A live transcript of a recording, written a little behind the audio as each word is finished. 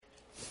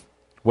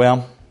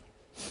Well,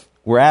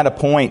 we're at a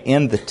point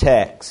in the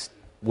text.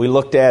 We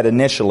looked at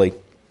initially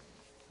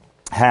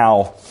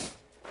how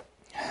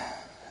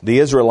the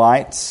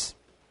Israelites,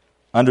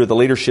 under the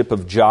leadership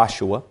of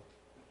Joshua,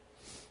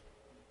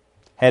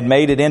 had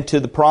made it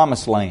into the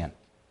Promised Land.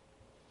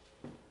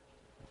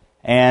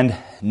 And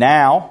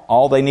now,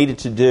 all they needed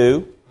to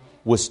do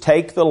was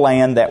take the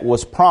land that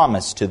was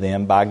promised to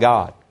them by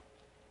God.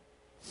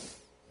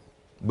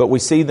 But we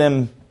see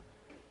them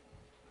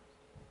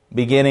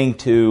beginning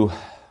to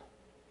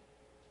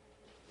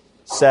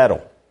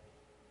settle.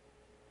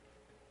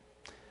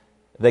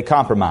 They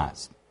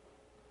compromised.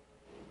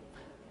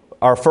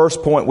 Our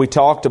first point we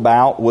talked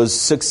about was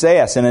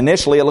success. And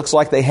initially it looks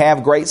like they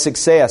have great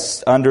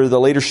success under the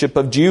leadership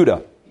of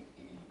Judah.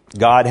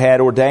 God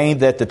had ordained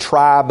that the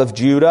tribe of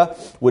Judah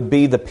would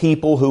be the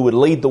people who would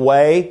lead the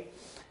way.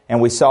 And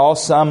we saw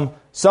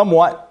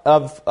somewhat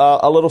of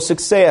a little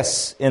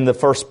success in the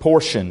first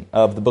portion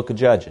of the book of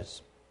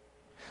Judges.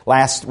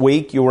 Last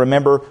week, you'll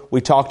remember, we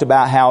talked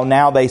about how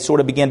now they sort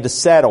of begin to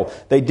settle.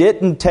 They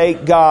didn't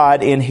take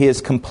God in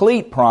His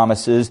complete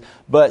promises,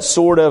 but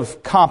sort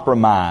of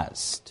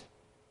compromised.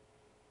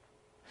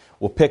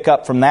 We'll pick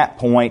up from that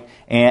point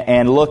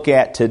and look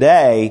at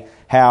today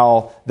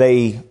how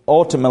they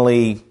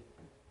ultimately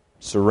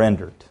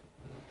surrendered.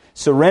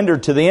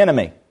 Surrendered to the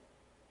enemy.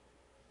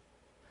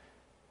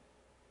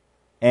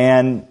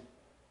 And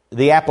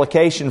the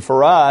application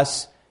for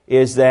us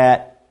is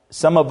that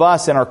some of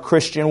us in our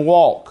Christian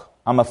walk,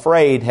 I'm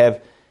afraid,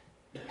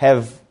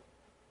 have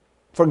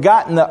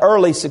forgotten the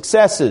early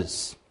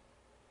successes.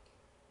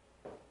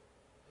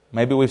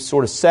 Maybe we've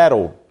sort of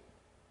settled,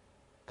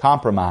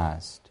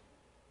 compromised.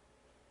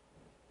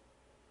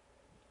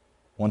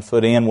 One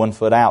foot in, one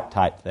foot out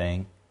type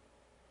thing.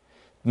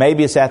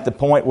 Maybe it's at the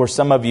point where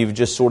some of you have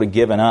just sort of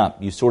given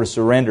up. You've sort of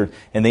surrendered,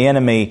 and the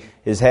enemy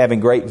is having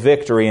great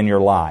victory in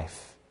your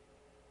life.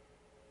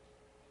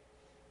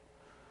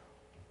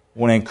 I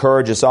want to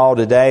encourage us all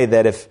today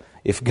that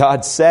if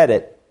God said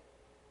it,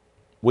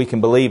 we can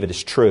believe it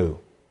is true.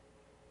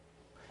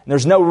 And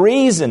there's no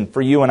reason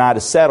for you and I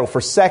to settle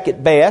for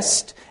second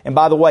best. And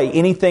by the way,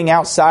 anything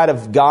outside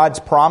of God's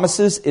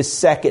promises is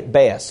second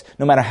best,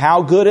 no matter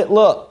how good it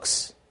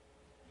looks.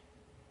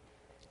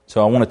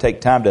 So I want to take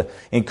time to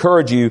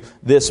encourage you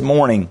this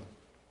morning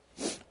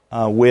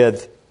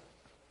with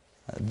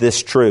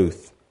this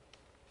truth.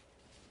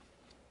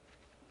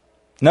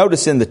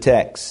 Notice in the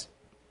text,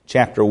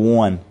 chapter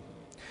 1.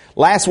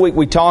 Last week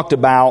we talked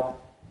about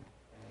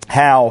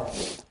how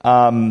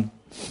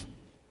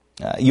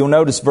you'll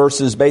notice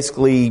verses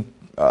basically,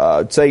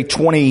 say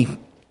 20,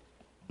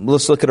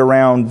 let's look at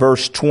around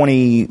verse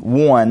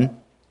 21.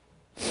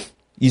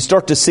 You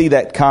start to see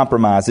that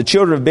compromise. The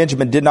children of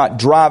Benjamin did not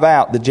drive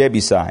out the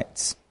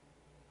Jebusites.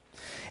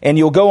 And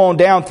you'll go on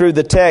down through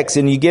the text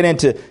and you get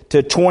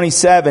into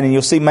 27 and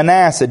you'll see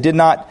Manasseh did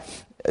not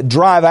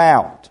drive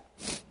out.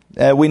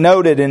 We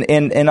noted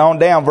in on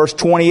down verse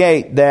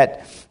 28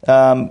 that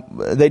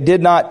they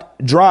did not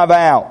drive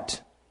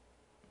out.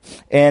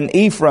 And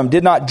Ephraim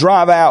did not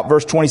drive out,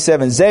 verse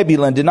 27.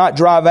 Zebulun did not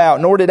drive out,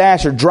 nor did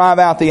Asher drive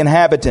out the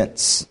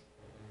inhabitants.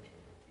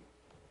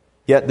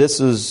 Yet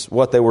this is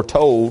what they were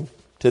told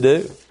to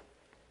do.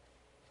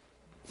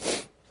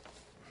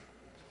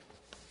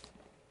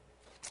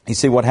 You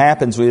see, what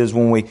happens is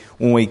when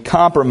we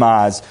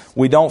compromise,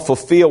 we don't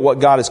fulfill what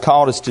God has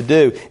called us to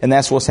do, and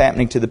that's what's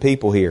happening to the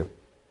people here.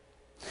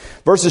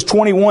 Verses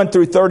 21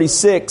 through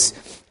 36,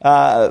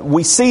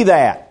 we see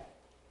that.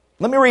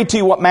 Let me read to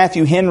you what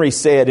Matthew Henry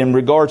said in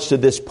regards to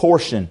this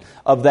portion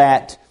of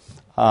that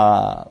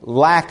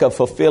lack of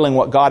fulfilling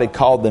what God had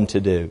called them to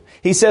do.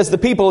 He says, the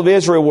people of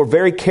Israel were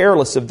very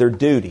careless of their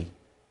duty.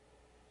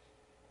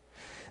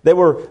 They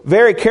were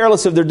very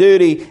careless of their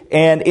duty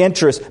and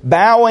interest,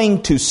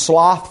 bowing to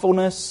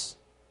slothfulness,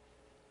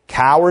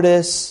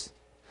 cowardice.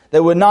 They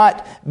would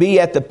not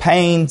be at the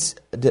pains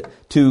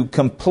to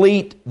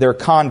complete their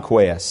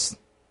conquest.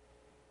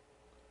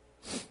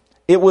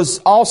 It was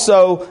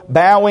also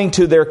bowing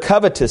to their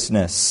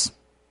covetousness.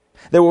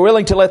 They were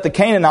willing to let the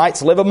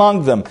Canaanites live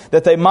among them,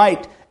 that they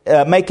might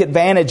make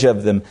advantage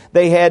of them.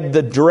 They had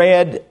the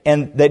dread,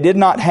 and they did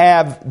not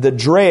have the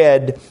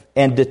dread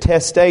and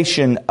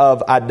detestation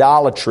of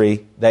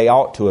idolatry they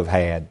ought to have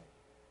had.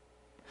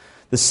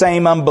 The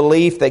same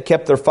unbelief that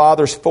kept their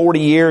fathers 40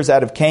 years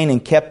out of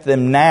Canaan kept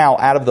them now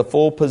out of the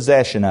full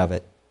possession of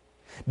it.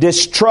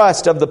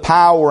 Distrust of the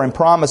power and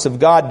promise of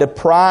God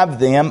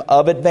deprived them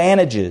of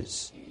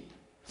advantages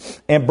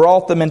and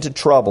brought them into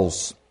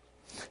troubles.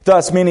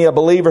 Thus, many a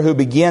believer who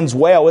begins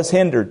well is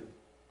hindered.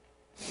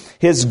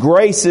 His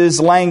graces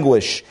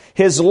languish.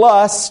 His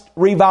lusts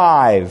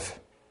revive.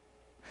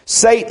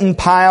 Satan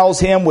piles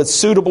him with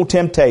suitable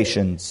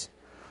temptations.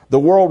 The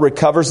world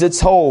recovers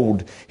its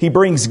hold. He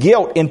brings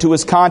guilt into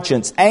his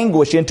conscience,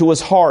 anguish into his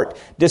heart,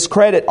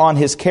 discredit on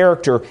his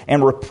character,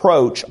 and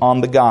reproach on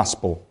the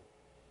gospel.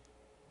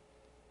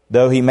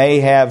 Though he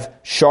may have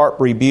sharp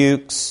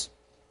rebukes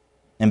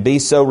and be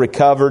so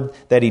recovered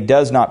that he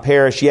does not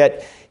perish,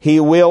 yet He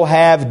will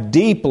have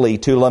deeply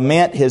to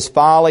lament his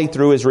folly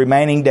through his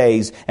remaining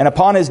days, and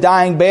upon his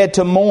dying bed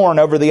to mourn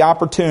over the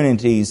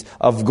opportunities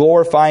of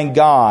glorifying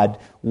God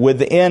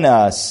within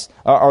us,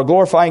 or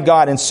glorifying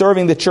God and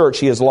serving the church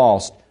he has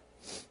lost.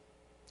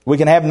 We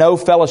can have no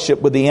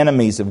fellowship with the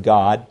enemies of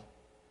God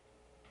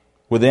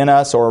within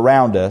us or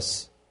around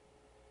us,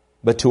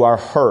 but to our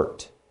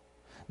hurt.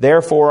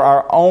 Therefore,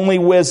 our only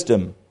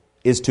wisdom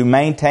is to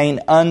maintain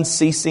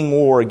unceasing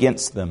war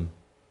against them.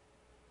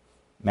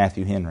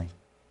 Matthew Henry.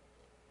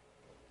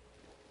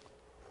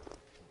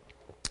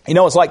 You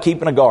know, it's like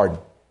keeping a garden.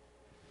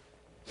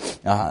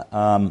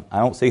 I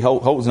don't see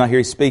Holt's not here.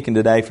 He's speaking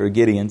today for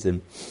Gideon's,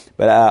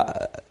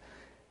 but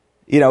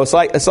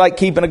it's like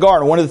keeping a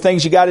garden. One of the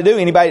things you got to do.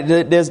 Anybody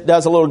that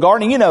does a little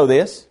gardening, you know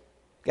this.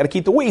 Got to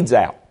keep the weeds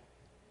out,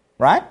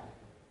 right?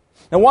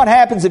 Now, what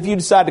happens if you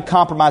decide to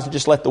compromise and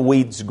just let the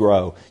weeds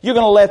grow? You're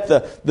going to let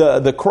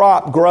the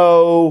crop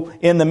grow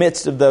in the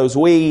midst of those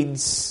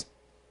weeds.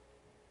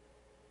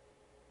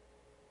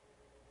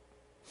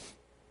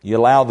 You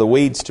allow the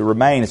weeds to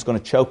remain, it's going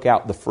to choke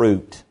out the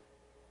fruit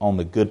on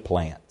the good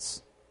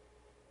plants.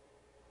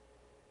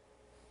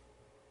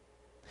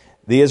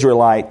 The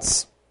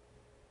Israelites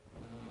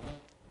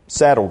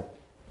settled.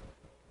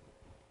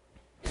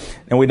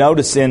 And we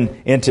notice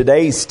in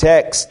today's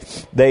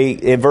text,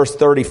 in verse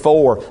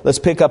 34, let's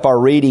pick up our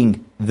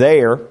reading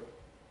there.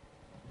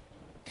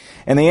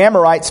 And the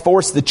Amorites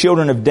forced the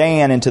children of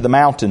Dan into the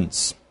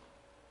mountains,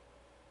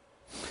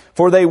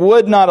 for they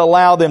would not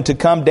allow them to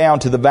come down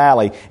to the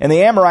valley. And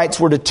the Amorites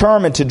were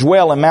determined to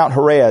dwell in Mount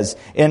Horez,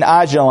 in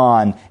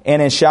Ajalon,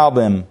 and in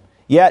Shalbim.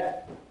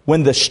 Yet,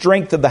 when the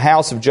strength of the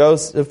house of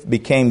Joseph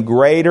became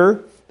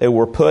greater, they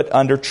were put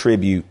under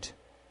tribute.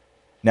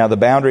 Now the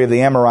boundary of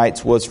the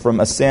Amorites was from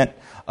ascent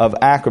of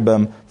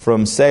Akrabim,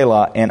 from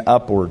Selah and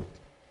upward.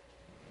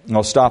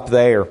 I'll stop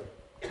there.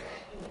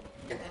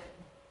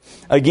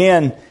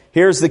 Again,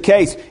 here's the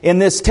case. In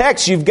this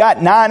text, you've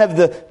got 9 of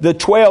the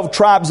 12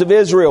 tribes of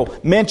Israel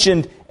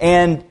mentioned,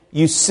 and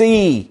you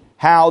see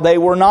how they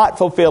were not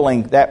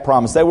fulfilling that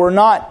promise. They were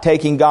not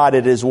taking God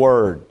at His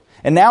word.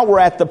 And now we're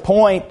at the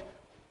point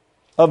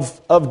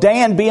of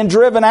Dan being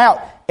driven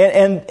out.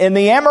 And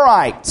the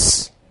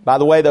Amorites, by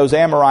the way, those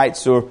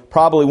Amorites are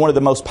probably one of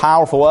the most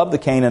powerful of the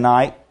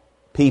Canaanite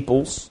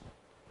peoples.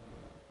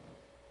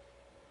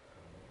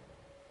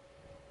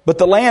 But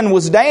the land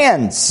was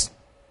Dan's.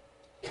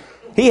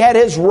 He had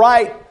his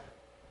right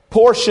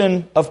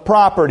portion of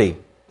property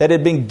that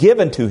had been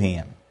given to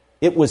him.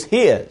 It was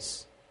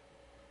his.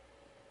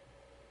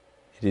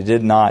 He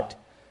did not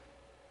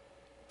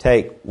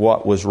take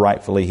what was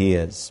rightfully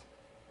his.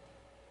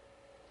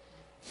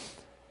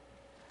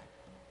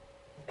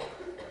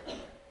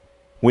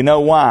 We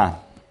know why.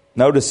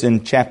 Notice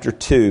in chapter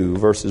 2,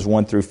 verses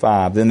 1 through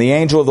 5. Then the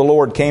angel of the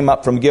Lord came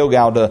up from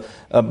Gilgal to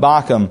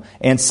Bochum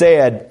and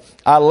said,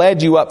 I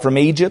led you up from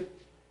Egypt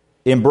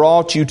and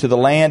brought you to the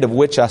land of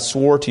which I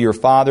swore to your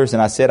fathers,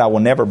 and I said, I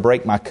will never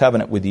break my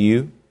covenant with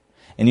you,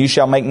 and you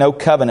shall make no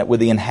covenant with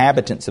the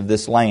inhabitants of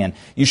this land.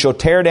 You shall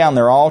tear down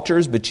their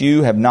altars, but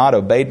you have not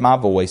obeyed my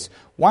voice.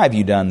 Why have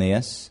you done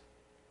this?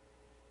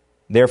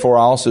 Therefore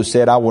I also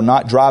said, I will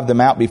not drive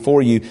them out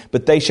before you,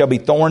 but they shall be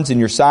thorns in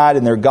your side,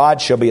 and their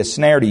God shall be a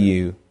snare to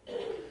you.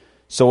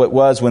 So it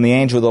was when the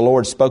angel of the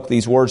Lord spoke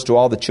these words to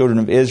all the children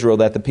of Israel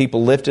that the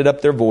people lifted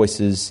up their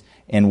voices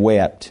and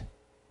wept.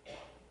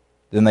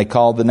 Then they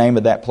called the name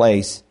of that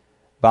place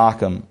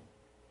Bochum,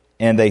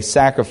 and they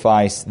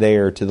sacrificed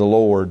there to the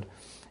Lord.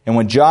 And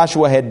when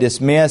Joshua had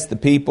dismissed the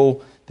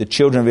people, the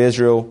children of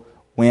Israel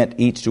went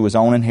each to his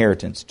own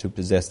inheritance to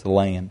possess the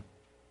land.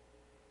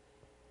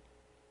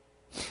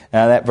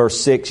 Now that verse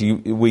 6,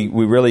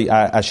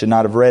 I should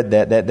not have read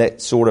that.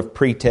 That sort of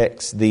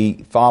pretexts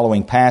the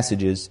following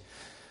passages.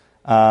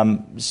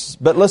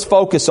 But let's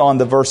focus on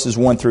the verses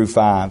 1 through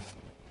 5.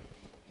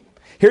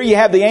 Here you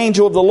have the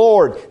angel of the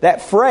Lord.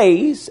 That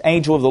phrase,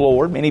 angel of the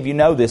Lord, many of you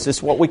know this,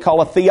 is what we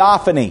call a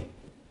theophany.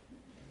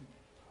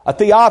 A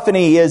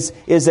theophany is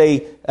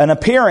an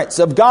appearance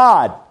of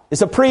God.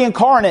 It's a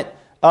pre-incarnate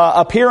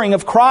appearing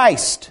of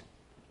Christ.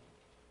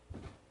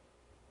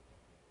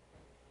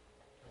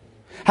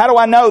 How do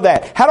I know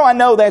that? How do I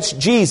know that's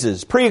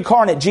Jesus,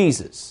 pre-incarnate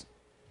Jesus?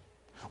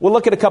 We'll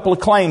look at a couple of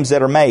claims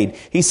that are made.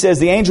 He says,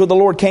 the angel of the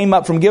Lord came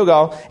up from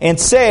Gilgal and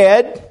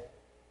said,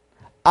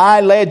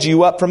 I led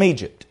you up from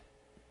Egypt.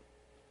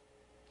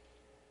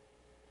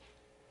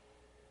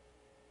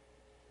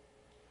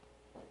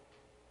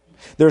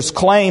 There's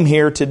claim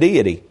here to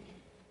deity.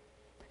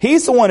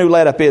 He's the one who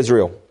led up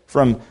Israel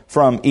from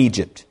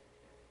Egypt.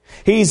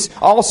 He's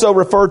also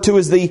referred to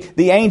as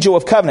the angel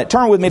of covenant.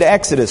 Turn with me to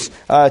Exodus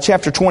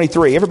chapter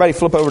 23. Everybody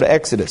flip over to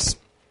Exodus.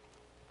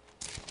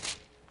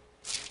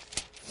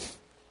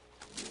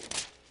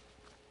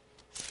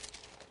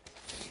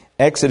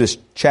 Exodus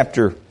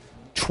chapter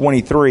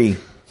 23,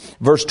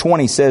 verse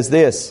 20 says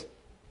this.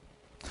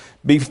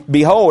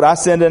 Behold, I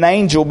send an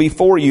angel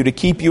before you to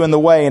keep you in the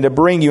way and to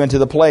bring you into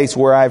the place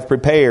where I have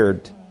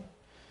prepared.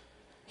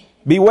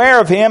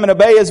 Beware of him and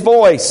obey his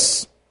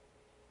voice.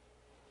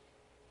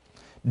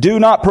 Do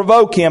not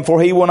provoke him,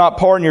 for he will not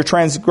pardon your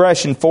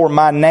transgression, for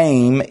my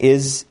name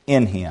is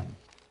in him.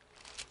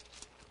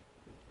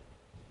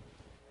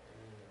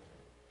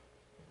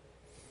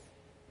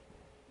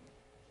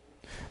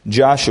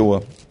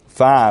 Joshua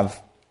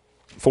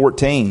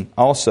 5:14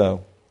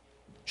 also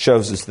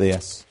shows us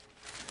this.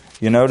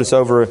 You notice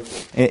over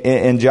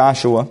in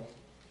Joshua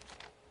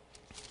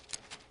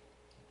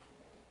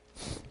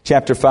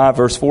chapter 5,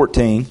 verse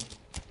 14.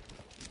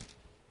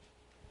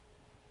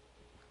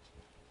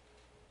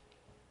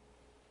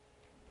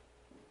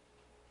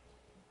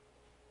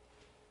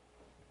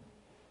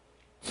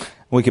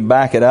 We can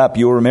back it up.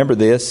 You'll remember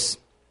this.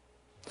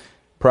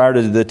 Prior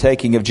to the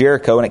taking of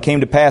Jericho, and it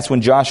came to pass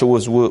when Joshua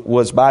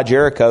was by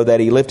Jericho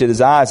that he lifted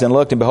his eyes and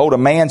looked, and behold, a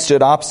man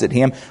stood opposite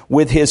him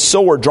with his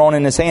sword drawn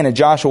in his hand. And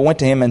Joshua went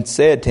to him and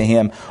said to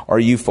him, Are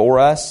you for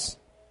us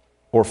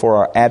or for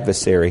our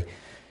adversary?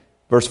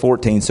 Verse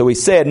 14. So he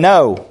said,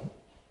 No,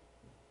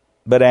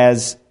 but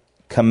as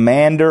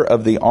commander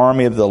of the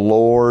army of the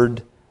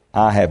Lord,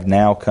 I have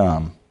now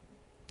come.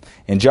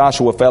 And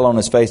Joshua fell on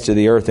his face to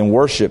the earth and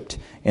worshipped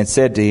and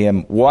said to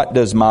him, What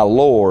does my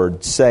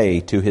Lord say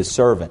to his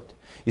servant?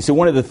 You see,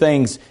 one of the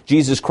things,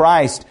 Jesus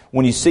Christ,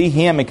 when you see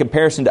Him in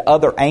comparison to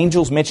other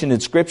angels mentioned in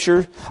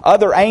Scripture,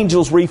 other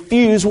angels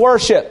refuse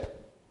worship.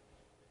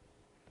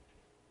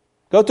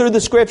 Go through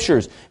the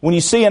Scriptures. When you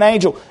see an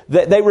angel,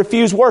 they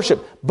refuse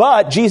worship.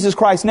 But Jesus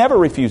Christ never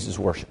refuses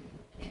worship.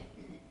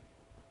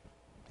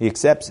 He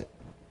accepts it.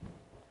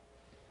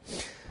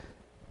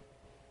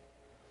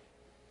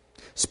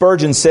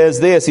 Spurgeon says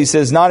this. He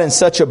says, Not in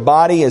such a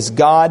body as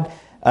God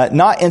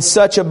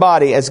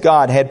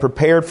had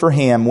prepared for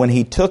him when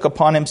he took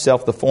upon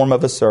himself the form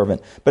of a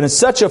servant, but in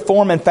such a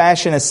form and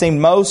fashion as seemed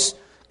most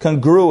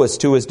congruous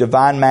to his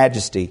divine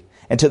majesty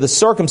and to the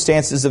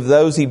circumstances of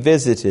those he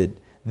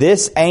visited.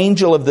 This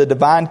angel of the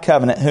divine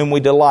covenant, whom we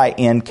delight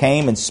in,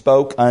 came and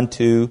spoke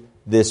unto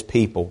this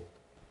people.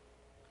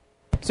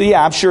 So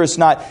yeah, I'm sure it's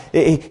not,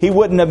 he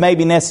wouldn't have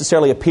maybe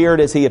necessarily appeared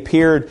as he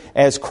appeared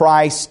as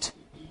Christ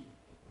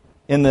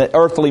in the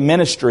earthly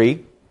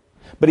ministry,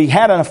 but he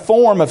had a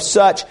form of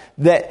such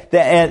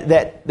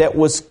that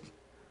was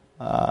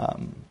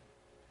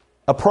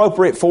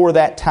appropriate for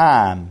that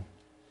time.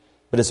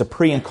 But it's a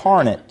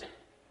pre-incarnate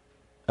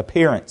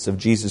appearance of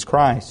Jesus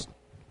Christ.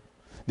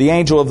 The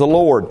angel of the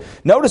Lord.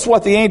 Notice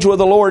what the angel of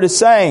the Lord is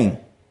saying.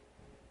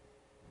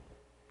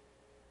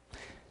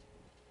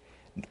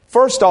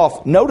 First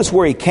off, notice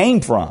where he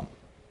came from.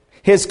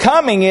 His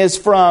coming is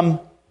from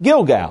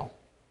Gilgal.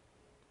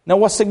 Now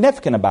what's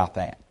significant about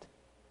that?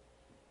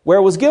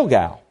 Where was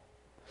Gilgal?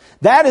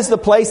 That is the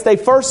place they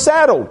first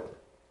settled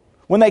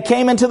when they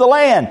came into the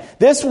land.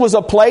 This was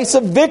a place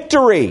of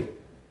victory.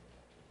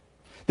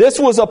 This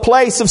was a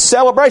place of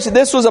celebration.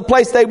 This was a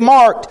place they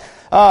marked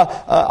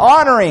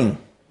honoring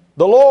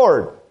the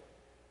Lord.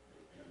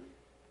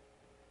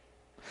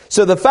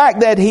 So the fact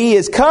that he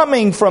is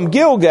coming from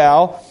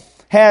Gilgal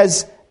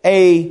has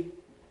a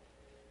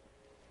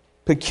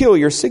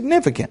peculiar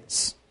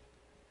significance.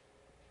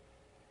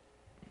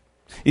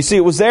 You see,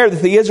 it was there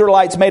that the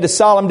Israelites made a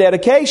solemn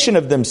dedication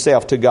of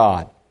themselves to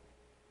God.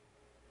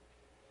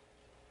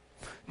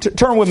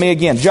 Turn with me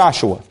again,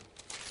 Joshua.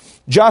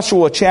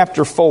 Joshua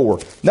chapter 4.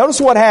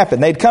 Notice what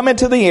happened. They'd come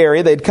into the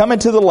area, they'd come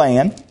into the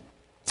land,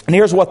 and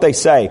here's what they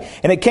say.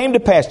 And it came to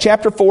pass,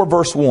 chapter 4,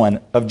 verse 1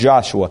 of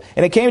Joshua.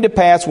 And it came to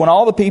pass, when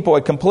all the people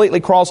had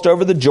completely crossed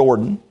over the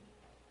Jordan,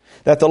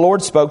 that the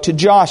Lord spoke to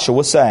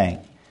Joshua, saying,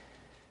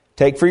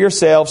 Take for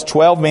yourselves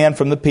 12 men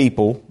from the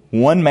people,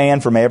 1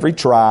 man from every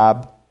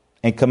tribe,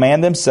 and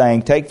command them,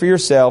 saying, Take for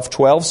yourself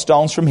 12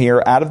 stones from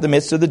here, out of the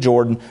midst of the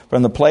Jordan,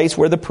 from the place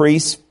where the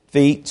priest's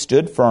feet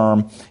stood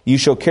firm. You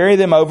shall carry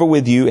them over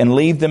with you, and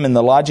leave them in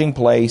the lodging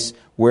place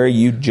where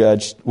you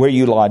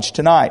lodge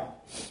tonight.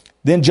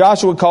 Then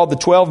Joshua called the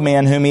 12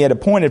 men whom he had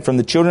appointed from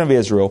the children of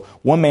Israel,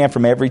 1 man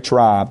from every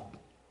tribe.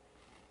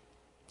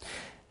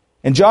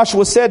 And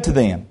Joshua said to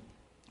them,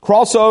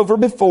 Cross over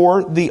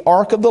before the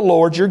ark of the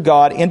Lord your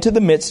God into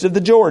the midst of the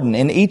Jordan,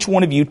 and each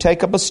one of you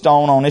take up a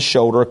stone on his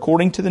shoulder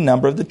according to the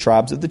number of the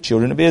tribes of the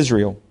children of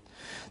Israel.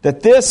 That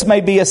this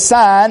may be a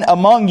sign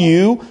among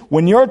you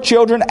when your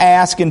children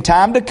ask in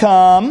time to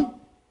come.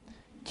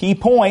 Key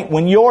point,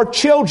 when your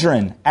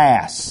children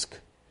ask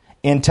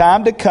in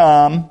time to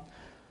come,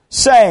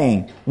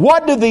 saying,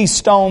 What do these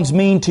stones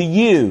mean to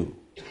you?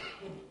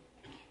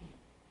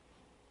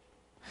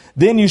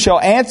 Then you shall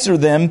answer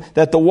them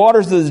that the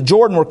waters of the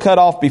Jordan were cut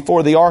off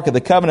before the ark of the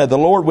covenant of the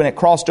Lord. When it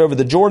crossed over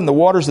the Jordan, the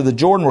waters of the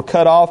Jordan were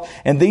cut off,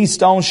 and these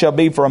stones shall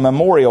be for a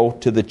memorial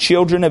to the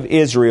children of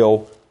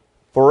Israel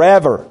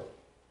forever.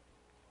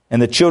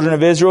 And the children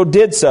of Israel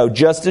did so,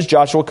 just as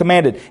Joshua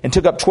commanded, and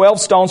took up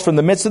 12 stones from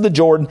the midst of the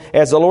Jordan,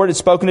 as the Lord had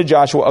spoken to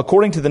Joshua,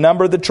 according to the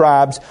number of the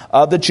tribes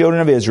of the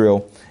children of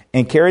Israel,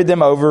 and carried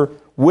them over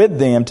with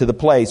them to the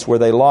place where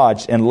they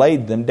lodged, and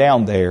laid them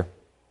down there.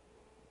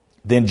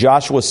 Then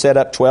Joshua set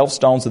up 12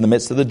 stones in the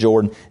midst of the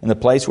Jordan, in the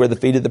place where the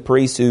feet of the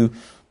priests who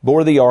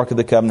bore the ark of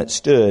the covenant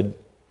stood,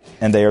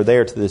 and they are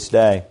there to this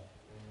day.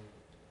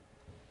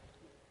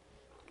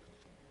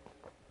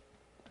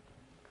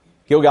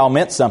 Gilgal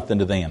meant something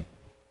to them.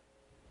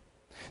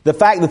 The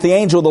fact that the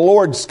angel of the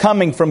Lord's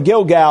coming from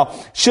Gilgal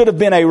should have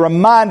been a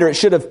reminder. It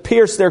should have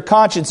pierced their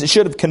conscience. It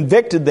should have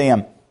convicted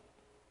them.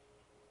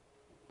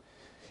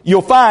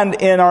 You'll find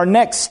in our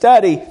next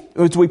study,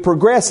 as we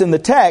progress in the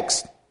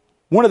text,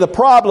 one of the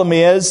problem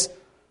is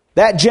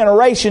that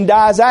generation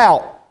dies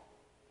out.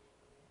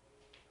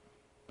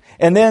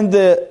 And then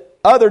the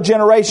other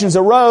generations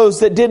arose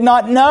that did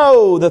not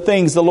know the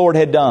things the Lord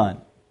had done.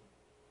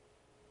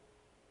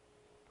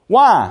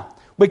 Why?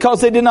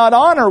 Because they did not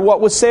honor what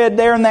was said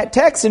there in that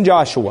text in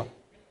Joshua.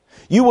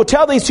 You will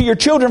tell these to your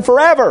children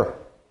forever.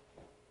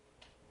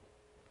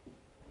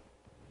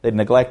 They'd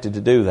neglected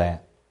to do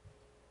that.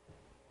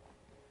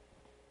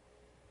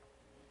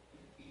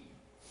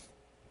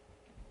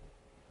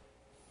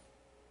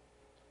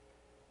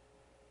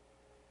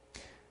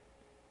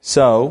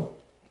 So,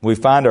 we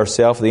find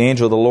ourselves, the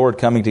angel of the Lord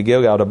coming to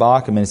Gilgal to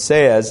Bochum, and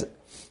says,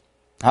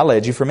 I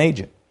led you from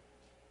Egypt.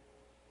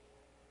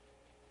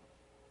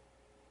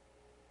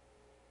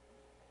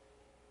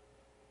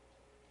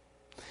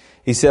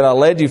 He said, I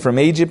led you from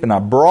Egypt and I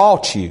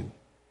brought you.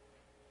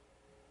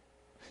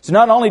 So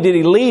not only did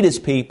He lead His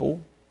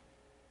people,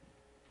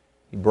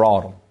 He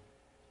brought them.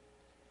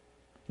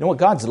 You know what?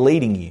 God's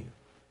leading you.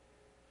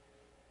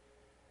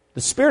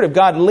 The Spirit of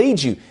God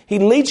leads you. He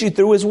leads you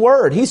through His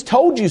Word. He's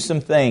told you some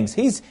things.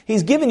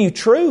 He's given you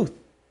truth.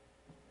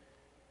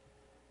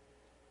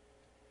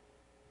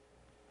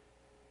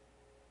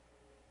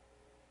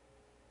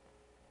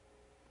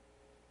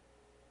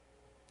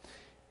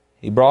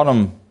 He brought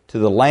them to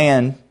the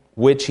land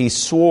which He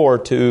swore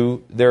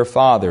to their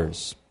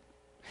fathers.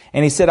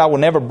 And He said, I will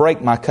never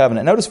break my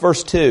covenant. Notice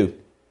verse 2.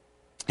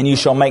 And you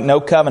shall make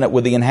no covenant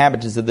with the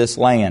inhabitants of this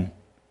land.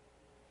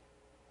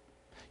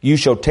 You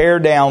shall tear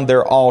down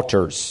their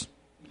altars.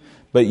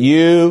 But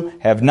you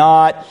have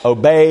not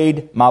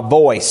obeyed my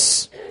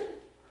voice.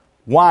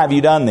 Why have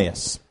you done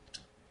this?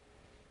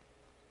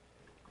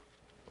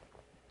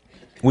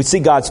 We see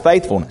God's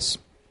faithfulness.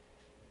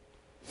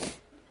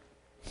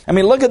 I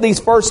mean, look at these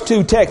first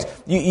two texts.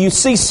 You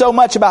see so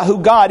much about who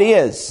God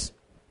is.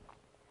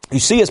 You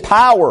see His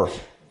power.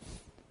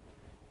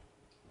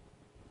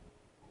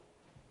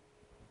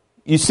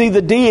 You see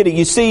the deity.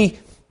 You see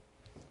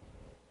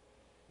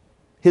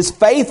His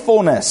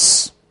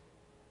faithfulness.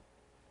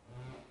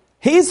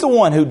 He's the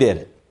one who did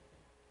it.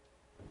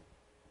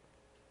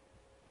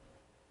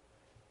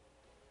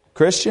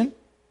 Christian,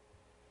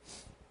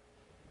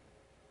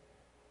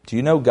 do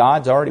you know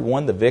God's already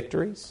won the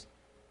victories?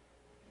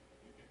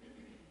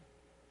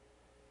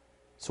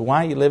 So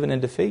why are you living in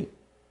defeat?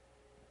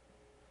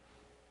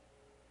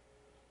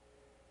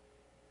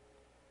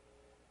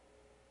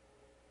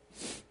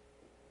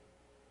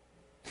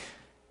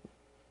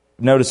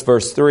 Notice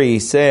verse 3, he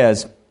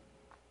says,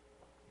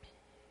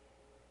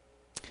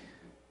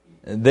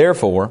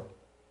 therefore,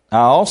 I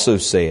also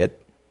said,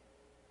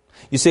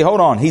 you see, hold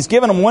on, He's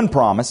given them one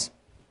promise.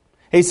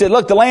 He said,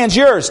 look, the land's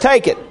yours,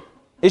 take it.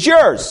 It's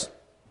yours.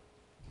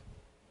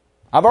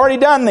 I've already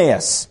done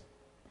this.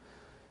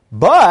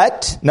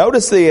 But,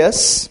 notice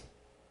this,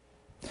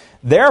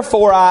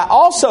 therefore I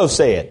also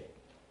said,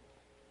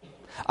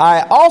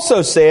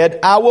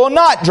 I will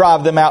not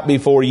drive them out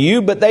before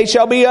you, but they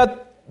shall be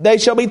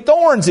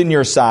thorns in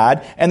your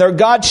side, and their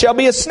God shall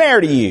be a snare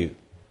to you.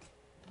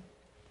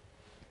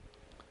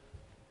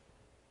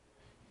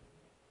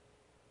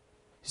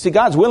 See,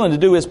 God's willing to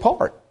do His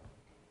part.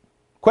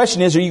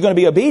 Question is, are you going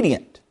to be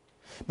obedient?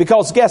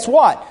 Because guess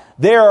what?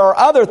 There are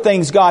other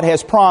things God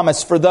has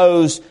promised for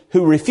those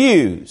who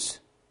refuse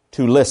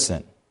to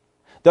listen.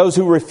 Those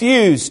who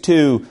refuse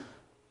to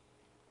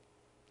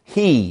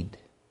heed.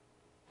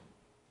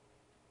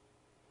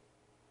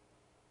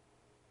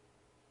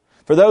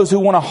 For those who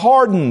want to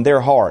harden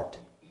their heart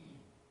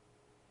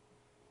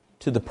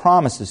to the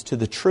promises, to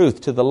the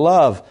truth, to the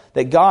love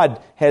that God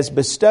has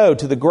bestowed,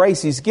 to the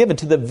grace He's given,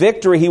 to the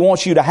victory He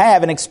wants you to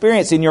have and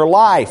experience in your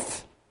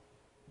life.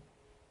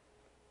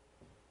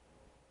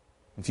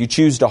 If you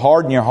choose to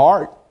harden your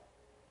heart,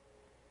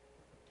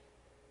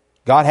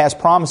 God has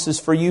promises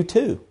for you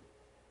too.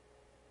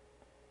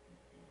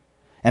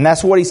 And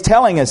that's what He's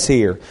telling us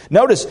here.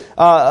 Notice,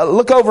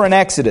 look over in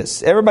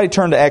Exodus. Everybody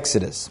turn to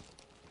Exodus.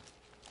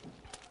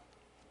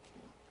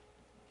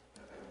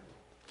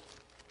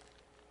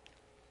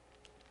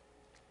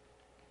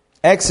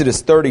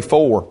 Exodus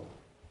 34.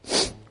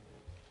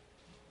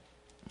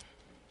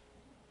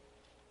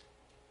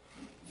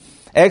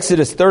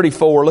 Exodus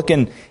 34, look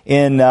in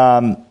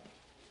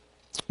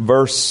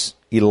verse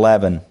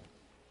 11.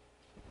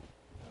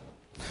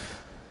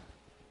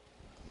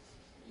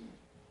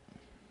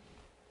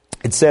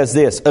 It says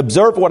this,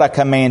 observe what I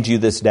command you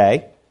this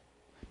day.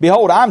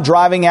 Behold, I'm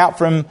driving out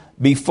from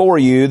before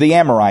you the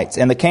Amorites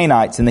and the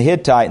Canaanites and the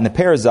Hittite and the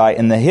Perizzite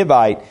and the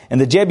Hivite and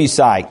the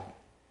Jebusite.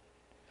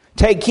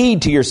 Take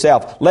heed to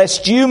yourself,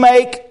 lest you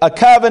make a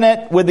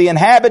covenant with the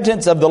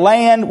inhabitants of the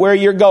land where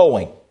you're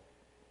going.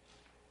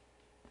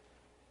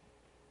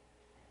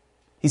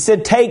 He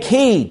said, take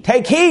heed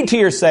to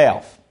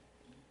yourself.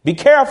 Be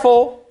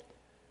careful,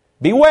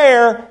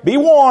 beware, be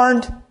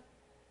warned.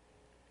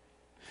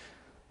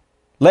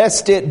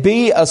 lest it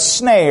be a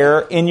snare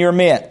in your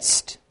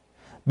midst.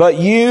 But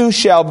you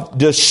shall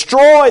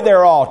destroy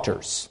their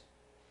altars.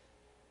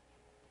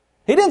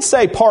 He didn't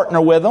say partner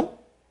with them.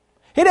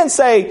 He didn't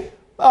say,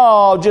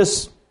 oh,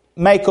 just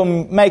make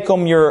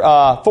them your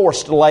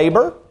forced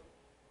labor.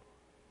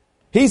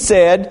 He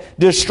said,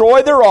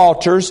 destroy their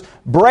altars,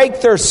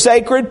 break their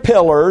sacred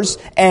pillars,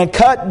 and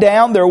cut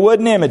down their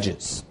wooden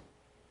images.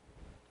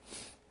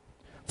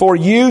 For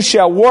you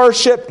shall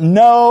worship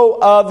no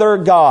other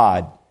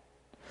God.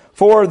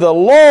 For the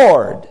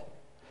Lord,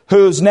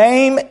 whose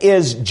name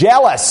is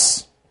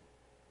jealous,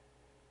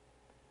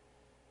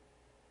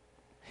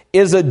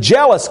 is a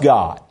jealous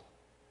God.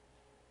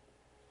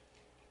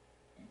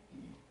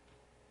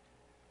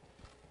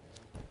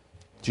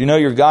 Do you know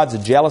your God's a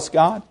jealous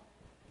God?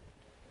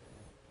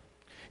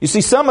 You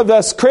see, some of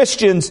us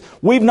Christians,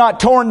 we've not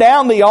torn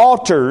down the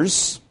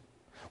altars.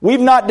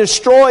 We've not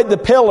destroyed the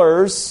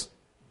pillars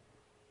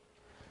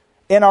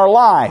in our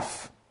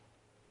life.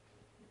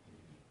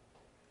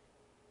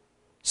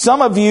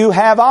 Some of you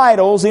have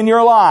idols in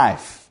your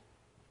life.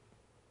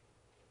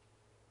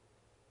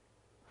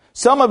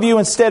 Some of you,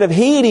 instead of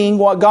heeding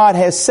what God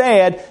has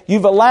said,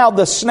 you've allowed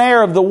the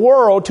snare of the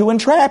world to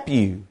entrap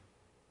you.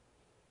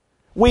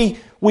 We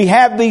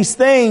have these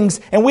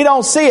things and we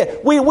don't see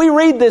it. We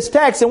read this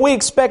text and we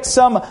expect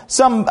some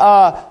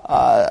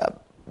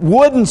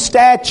wooden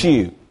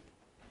statue.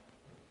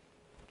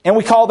 And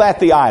we call that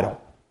the idol.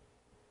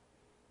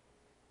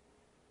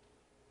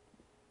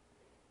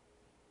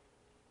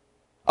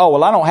 Oh,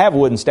 well, I don't have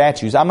wooden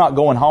statues. I'm not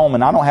going home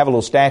and I don't have a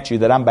little statue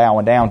that I'm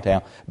bowing down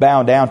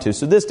to.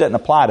 So this doesn't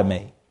apply to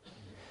me.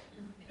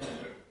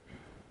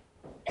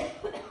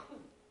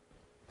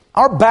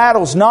 Our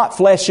battle's not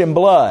flesh and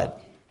blood.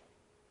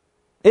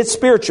 It's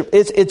spiritual.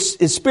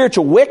 It's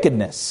spiritual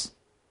wickedness.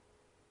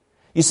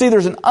 You see,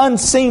 there's an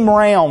unseen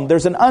realm.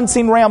 There's an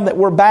unseen realm that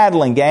we're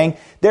battling, gang.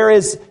 There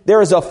is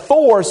a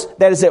force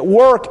that is at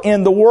work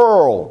in the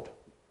world.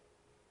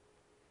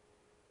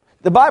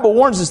 The Bible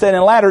warns us that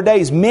in latter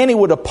days, many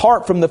would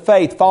depart from the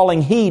faith,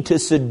 falling heed to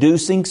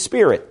seducing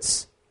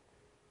spirits.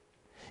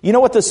 You know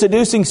what the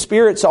seducing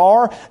spirits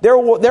are? They're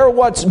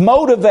what's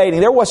motivating.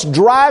 They're what's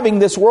driving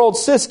this world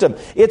system.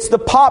 It's the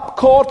pop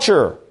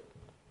culture.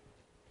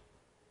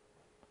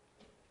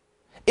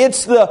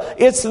 It's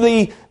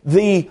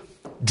the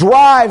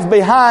drive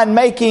behind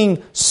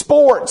making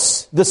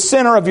sports the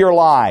center of your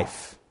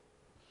life.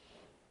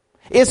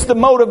 It's the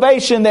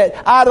motivation that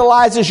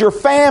idolizes your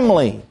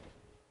family,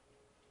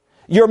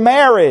 your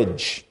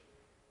marriage.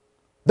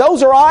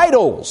 Those are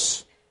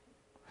idols.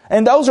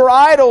 And those are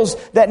idols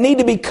that need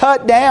to be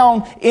cut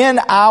down in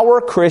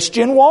our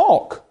Christian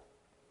walk.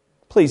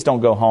 Please don't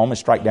go home and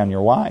strike down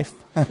your wife.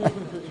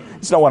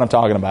 That's not what I'm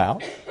talking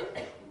about.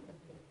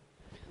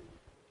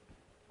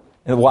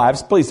 And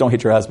wives, please don't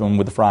hit your husband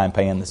with the frying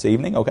pan this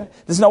evening, okay?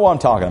 This is not what I'm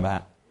talking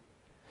about.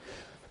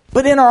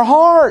 But in our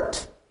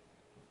heart,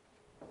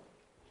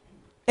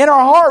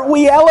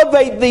 we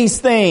elevate these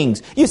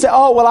things. You say,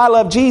 oh, well, I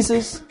love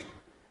Jesus.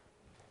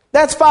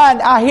 That's fine.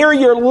 I hear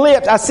your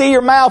lips. I see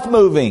your mouth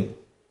moving.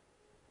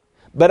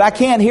 But I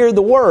can't hear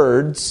the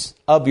words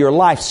of your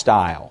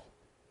lifestyle.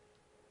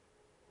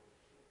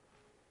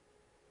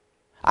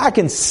 I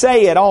can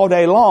say it all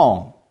day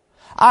long.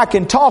 I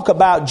can talk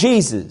about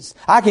Jesus.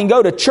 I can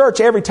go to church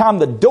every time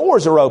the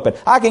doors are open.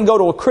 I can go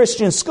to a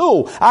Christian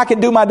school. I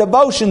can do my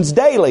devotions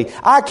daily.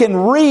 I can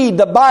read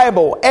the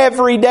Bible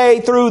every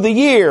day through the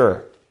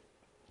year.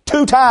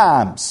 2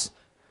 times.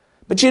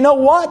 But you know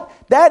what?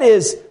 That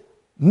is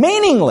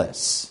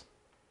meaningless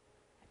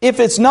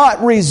if it's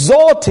not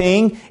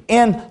resulting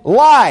in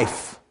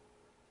life.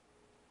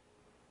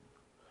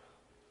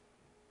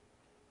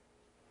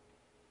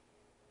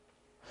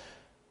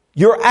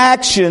 Your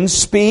actions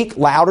speak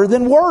louder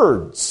than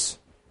words.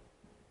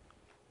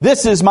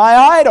 This is my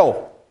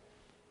idol.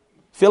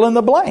 Fill in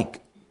the blank.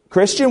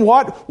 Christian,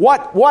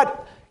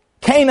 what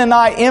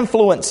Canaanite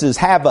influences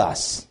have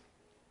us?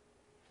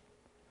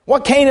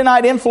 What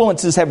Canaanite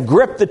influences have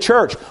gripped the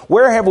church?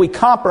 Where have we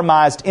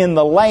compromised in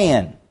the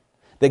land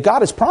that God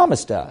has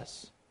promised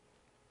us?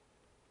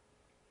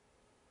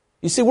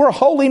 You see, we're a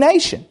holy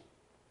nation.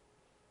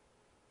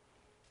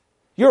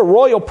 You're a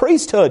royal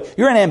priesthood.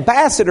 You're an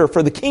ambassador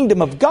for the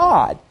kingdom of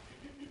God.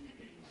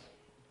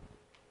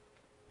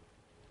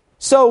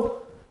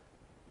 So,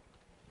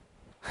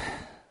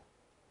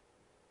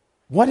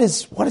 what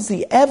is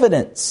the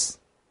evidence?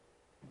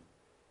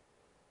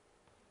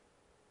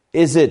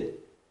 Is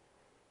it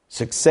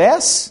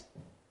success?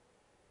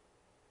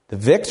 The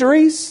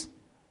victories?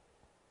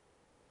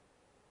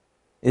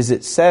 Is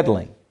it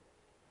settling?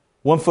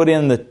 1 foot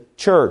in the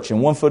church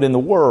and 1 foot in the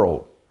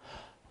world.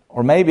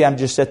 Or maybe I'm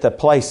just at the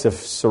place of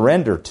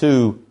surrender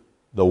to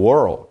the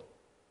world.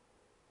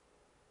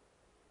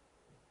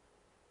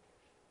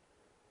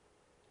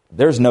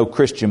 There's no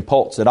Christian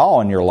pulse at all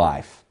in your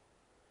life.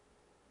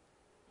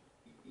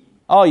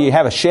 Oh, you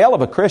have a shell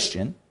of a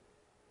Christian.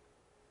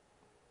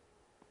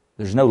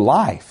 There's no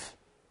life.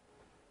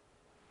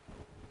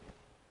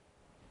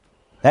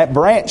 That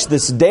branch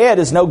that's dead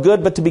is no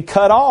good but to be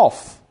cut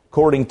off.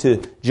 according to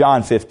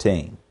John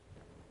 15.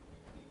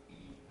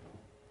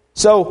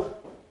 So,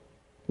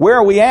 where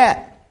are we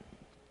at?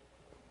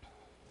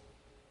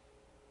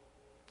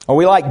 Are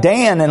we like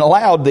Dan and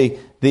allowed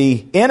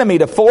the enemy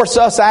to force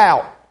us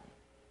out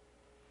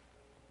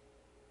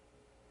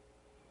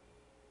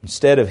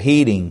instead of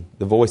heeding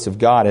the voice of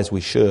God as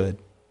we should?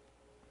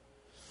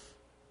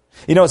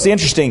 You know, it's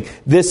interesting.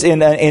 This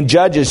in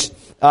Judges,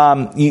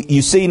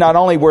 you see not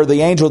only where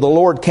the angel of the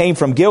Lord came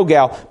from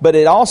Gilgal, but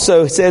it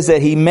also says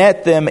that he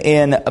met them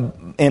in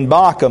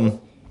Bochum.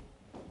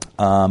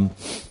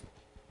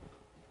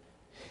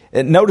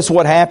 Notice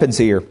what happens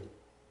here.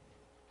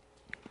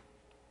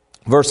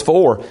 Verse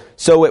 4,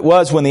 so it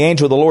was when the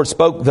angel of the Lord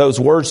spoke those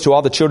words to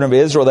all the children of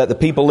Israel that the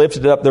people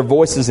lifted up their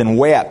voices and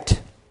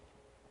wept.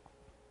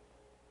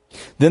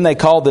 Then they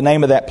called the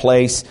name of that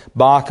place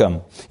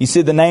Bochum. You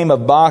see, the name of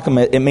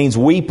Bochum, it means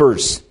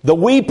weepers. The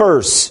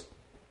weepers.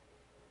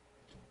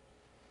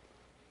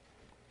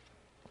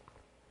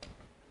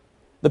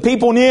 The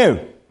people knew.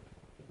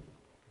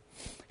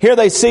 Here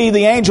they see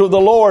the angel of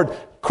the Lord,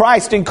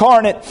 Christ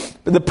incarnate,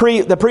 the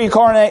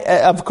pre-incarnate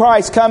of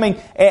Christ coming,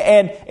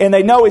 and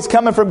they know He's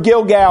coming from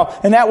Gilgal,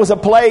 and that was a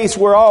place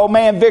where, oh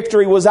man,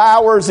 victory was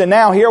ours, and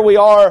now here we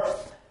are,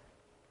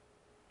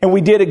 and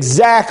we did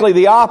exactly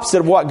the opposite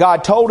of what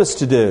God told us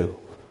to do.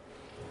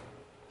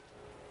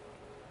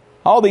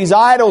 All these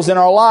idols in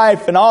our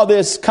life, and all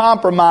this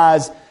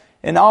compromise,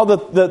 and all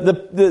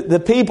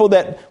the people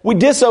that we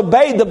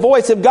disobeyed the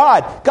voice of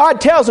God. God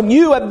tells them,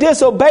 you have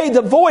disobeyed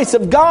the voice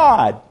of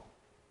God.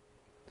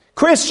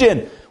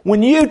 Christian,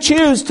 when you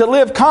choose to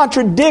live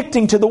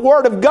contradicting to the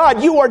Word of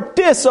God, you are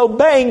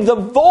disobeying the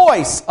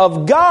voice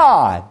of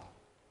God.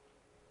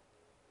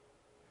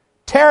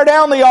 Tear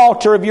down the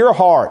altar of your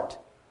heart.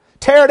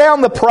 Tear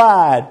down the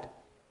pride.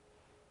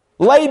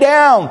 Lay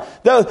down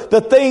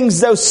the things,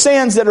 those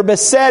sins that are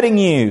besetting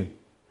you.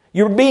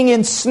 You're being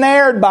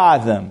ensnared by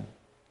them.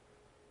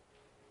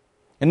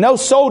 And no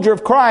soldier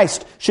of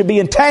Christ should be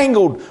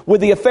entangled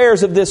with the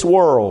affairs of this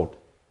world.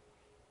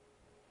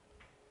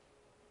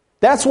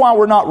 That's why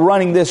we're not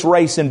running this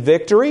race in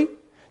victory.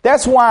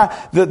 That's why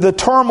the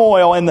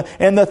turmoil and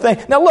the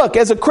thing. Now look,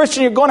 as a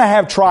Christian, you're going to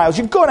have trials.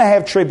 You're going to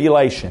have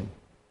tribulation.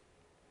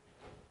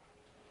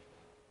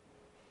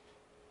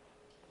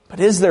 But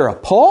is there a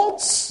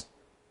pulse?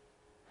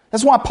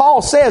 That's why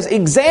Paul says,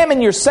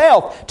 examine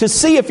yourself to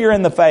see if you're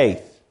in the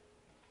faith.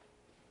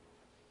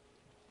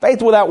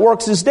 Faith without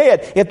works is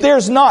dead. If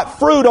there's not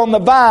fruit on the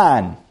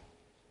vine,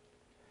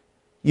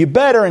 you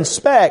better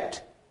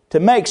inspect to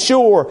make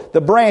sure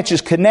the branch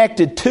is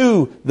connected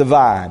to the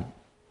vine.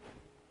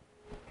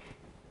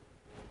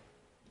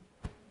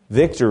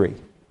 Victory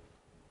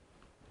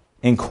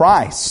in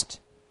Christ.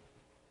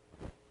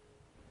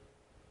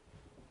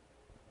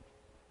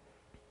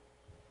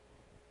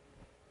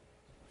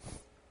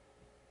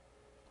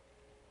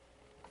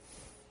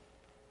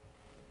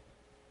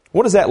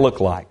 What does that look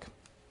like?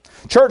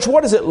 Church,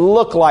 what does it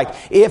look like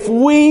if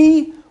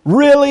we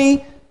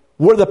really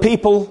were the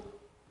people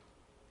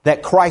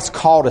that Christ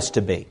called us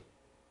to be?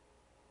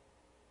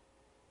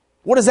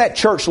 What does that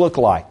church look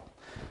like?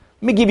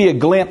 Let me give you a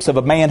glimpse of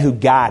a man who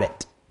got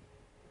it.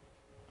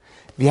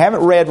 If you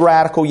haven't read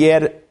Radical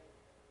yet,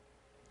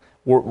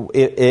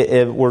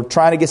 we're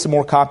trying to get some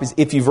more copies.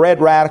 If you've read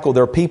Radical,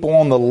 there are people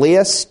on the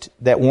list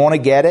that want to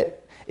get it.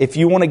 If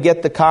you want to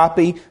get the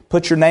copy,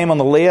 put your name on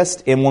the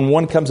list, and when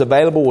one comes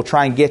available, we'll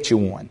try and get you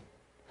one.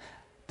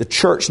 The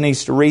church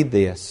needs to read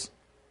this.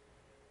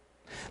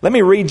 Let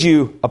me read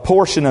you a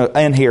portion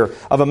in here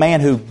of a man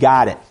who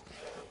got it.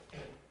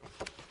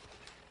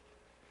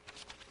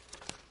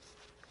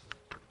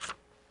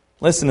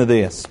 Listen to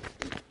this.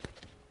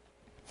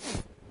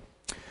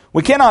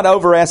 We cannot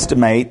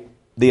overestimate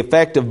the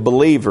effect of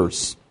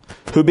believers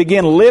who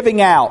begin living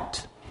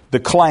out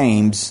the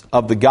claims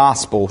of the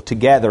gospel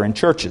together in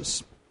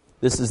churches.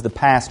 This is the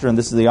pastor and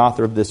this is the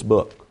author of this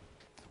book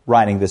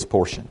writing this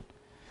portion.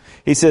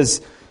 He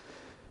says,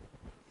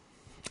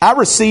 I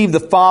received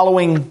the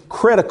following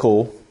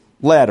critical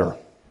letter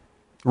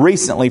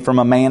recently from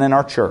a man in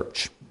our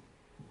church.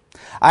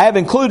 I have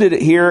included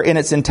it here in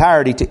its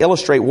entirety to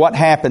illustrate what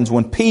happens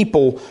when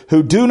people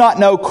who do not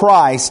know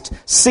Christ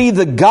see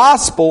the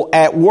gospel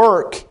at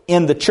work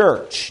in the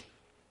church.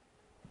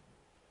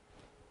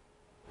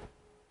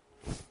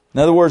 In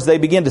other words, they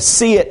begin to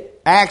see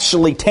it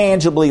actually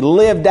tangibly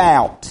lived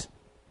out.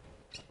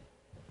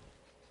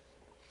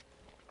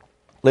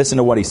 Listen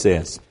to what he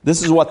says.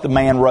 This is what the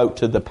man wrote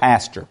to the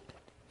pastor.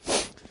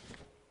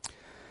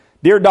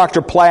 Dear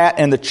Dr. Platt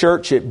and the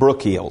church at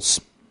Brook Hills,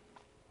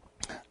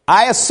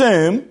 I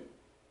assume,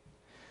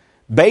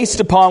 based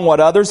upon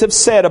what others have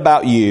said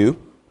about you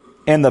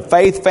and the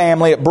faith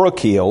family at Brook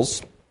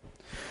Hills,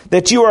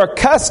 that you are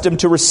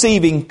accustomed to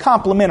receiving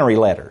complimentary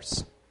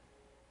letters.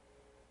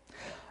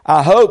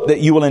 I hope that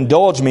you will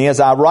indulge me as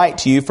I write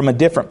to you from a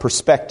different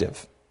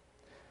perspective.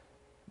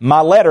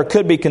 My letter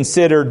could be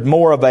considered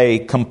more of a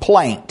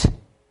complaint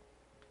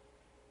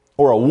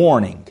or a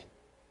warning.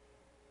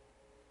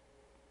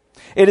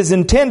 It is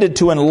intended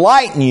to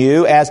enlighten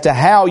you as to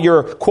how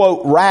your,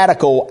 quote,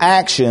 radical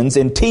actions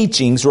and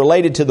teachings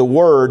related to the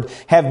Word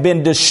have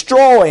been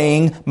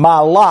destroying my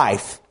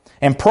life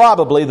and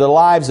probably the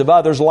lives of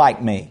others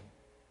like me.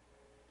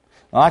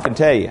 Well, I can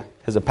tell you,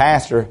 as a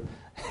pastor,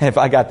 if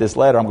I got this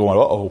letter, I'm going,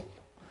 uh-oh,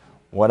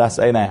 what'd I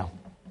say now?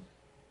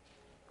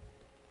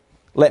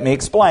 Let me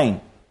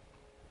explain.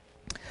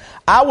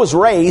 I was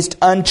raised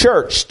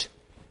unchurched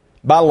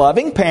by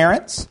loving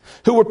parents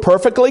who were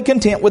perfectly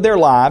content with their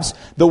lives.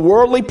 The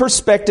worldly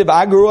perspective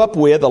I grew up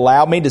with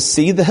allowed me to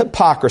see the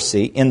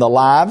hypocrisy in the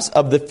lives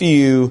of the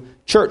few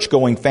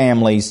church-going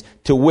families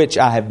to which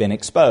I have been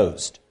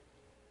exposed.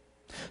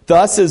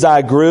 Thus, as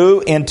I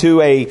grew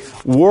into a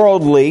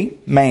worldly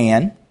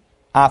man,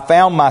 I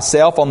found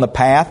myself on the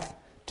path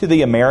to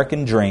the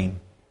American dream.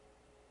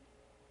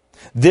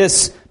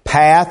 This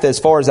path, as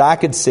far as I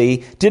could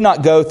see, did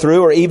not go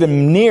through or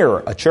even near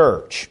a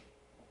church.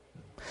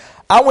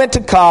 I went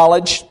to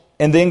college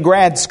and then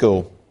grad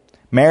school,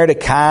 married a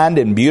kind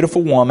and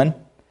beautiful woman,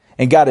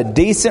 and got a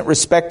decent,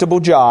 respectable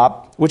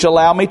job, which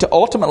allowed me to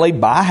ultimately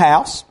buy a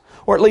house,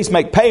 or at least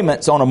make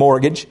payments on a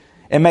mortgage,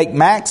 and make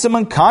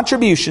maximum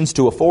contributions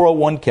to a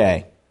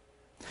 401k.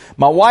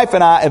 My wife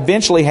and I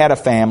eventually had a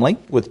family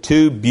with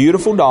 2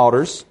 beautiful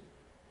daughters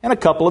and a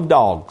couple of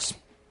dogs.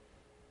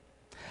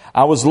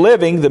 I was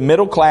living the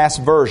middle-class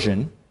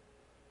version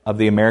of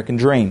the American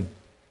dream.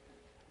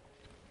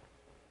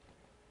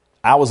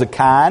 I was a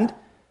kind,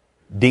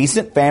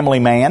 decent family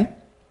man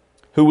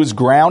who was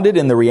grounded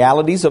in the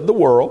realities of the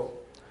world.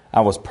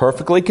 I was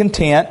perfectly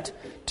content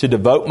to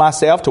devote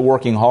myself to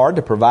working hard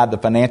to provide the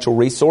financial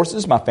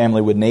resources my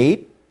family would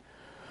need.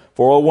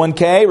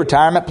 401k,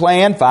 retirement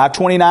plan,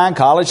 529,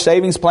 college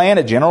savings plan,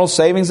 a general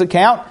savings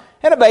account,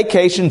 and a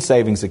vacation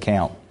savings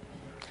account.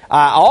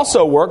 I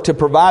also worked to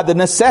provide the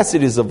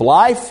necessities of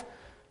life,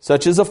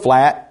 such as a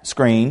flat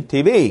screen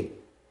TV.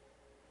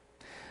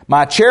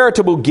 My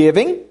charitable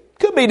giving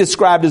could be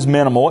described as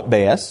minimal at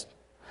best.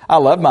 I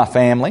love my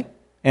family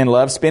and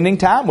love spending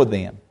time with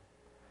them.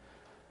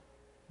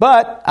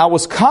 But I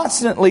was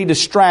constantly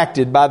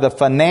distracted by the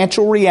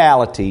financial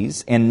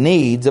realities and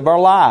needs of our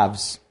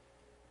lives.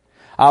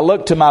 I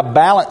looked to my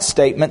balance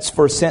statements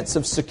for a sense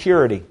of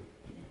security.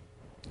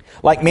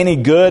 Like many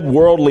good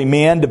worldly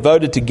men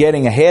devoted to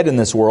getting ahead in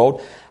this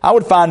world, I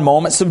would find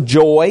moments of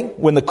joy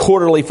when the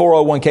quarterly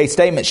 401k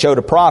statement showed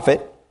a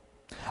profit.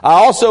 I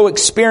also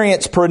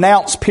experienced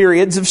pronounced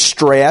periods of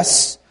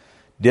stress,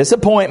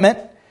 disappointment,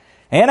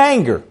 and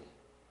anger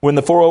when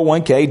the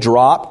 401k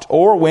dropped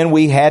or when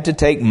we had to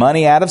take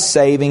money out of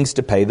savings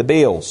to pay the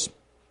bills.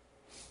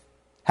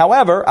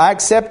 However, I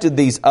accepted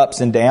these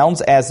ups and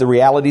downs as the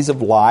realities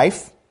of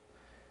life,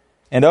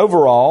 and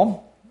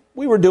overall,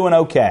 we were doing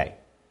okay.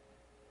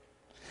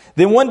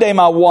 Then one day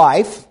my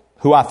wife,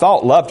 who I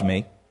thought loved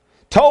me,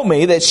 told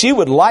me that she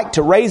would like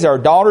to raise our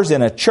daughters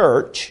in a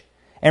church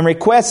and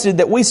requested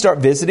that we start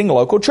visiting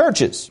local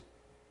churches.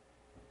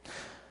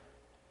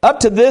 Up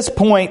to this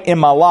point in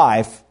my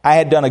life, I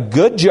had done a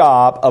good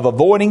job of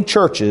avoiding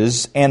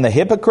churches and the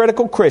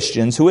hypocritical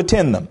Christians who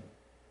attend them.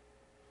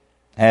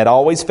 I had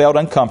always felt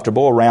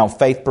uncomfortable around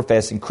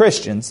faith-professing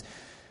Christians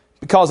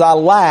because I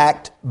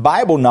lacked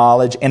Bible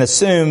knowledge and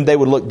assumed they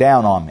would look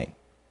down on me.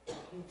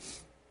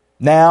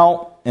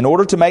 Now, in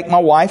order to make my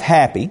wife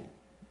happy,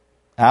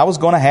 I was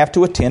going to have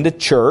to attend a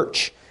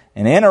church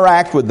and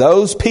interact with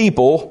those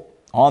people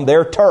on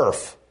their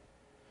turf.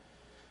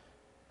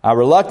 I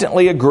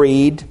reluctantly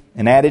agreed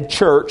and added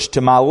church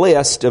to my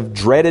list of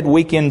dreaded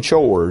weekend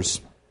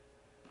chores.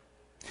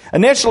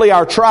 Initially,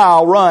 our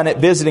trial run at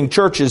visiting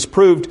churches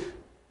proved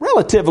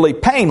relatively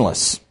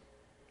painless.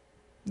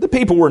 The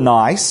people were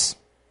nice,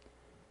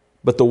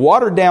 but the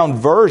watered-down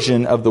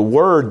version of the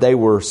word they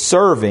were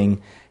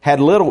serving had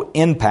little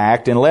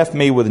impact and left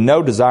me with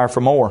no desire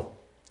for more.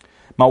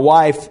 My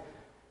wife,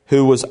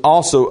 who was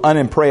also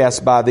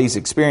unimpressed by these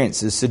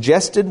experiences,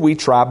 suggested we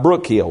try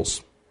Brook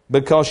Hills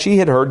because she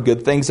had heard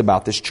good things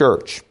about this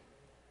church.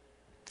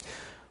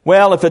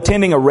 Well, if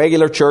attending a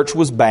regular church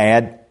was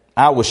bad,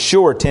 I was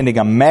sure attending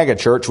a mega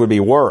church would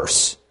be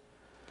worse.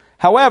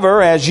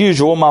 However, as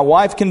usual, my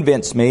wife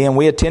convinced me and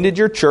we attended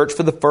your church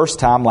for the first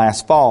time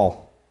last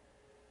fall.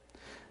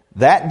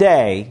 That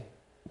day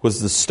was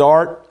the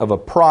start of a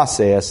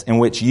process in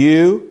which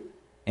you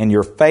and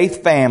your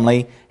faith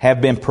family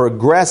have been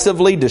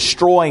progressively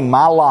destroying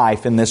my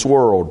life in this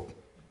world.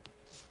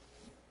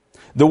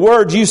 The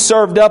word you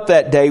served up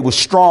that day was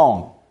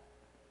strong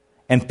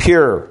and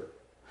pure,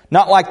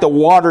 not like the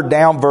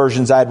watered-down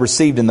versions I had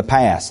received in the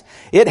past.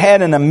 It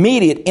had an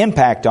immediate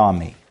impact on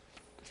me.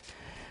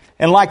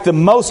 And like the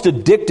most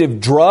addictive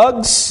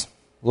drugs,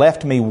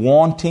 left me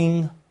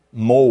wanting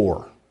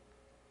more.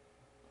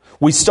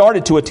 We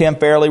started to attend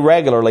fairly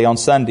regularly on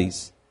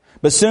Sundays,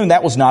 but soon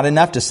that was not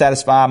enough to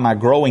satisfy my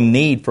growing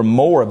need for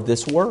more of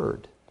this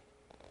word.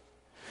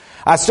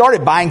 I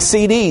started buying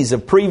CDs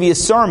of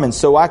previous sermons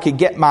so I could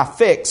get my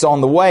fix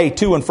on the way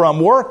to and from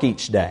work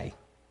each day.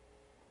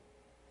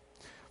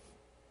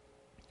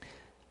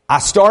 I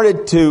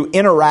started to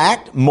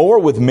interact more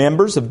with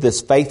members of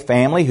this faith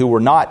family who were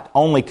not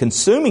only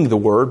consuming the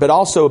Word, but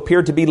also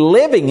appeared to be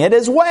living it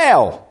as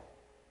well.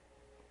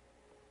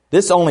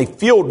 This only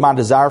fueled my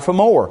desire for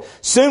more.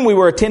 Soon we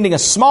were attending a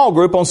small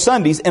group on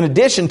Sundays in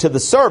addition to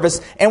the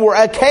service, and were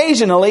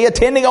occasionally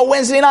attending a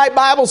Wednesday night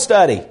Bible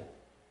study.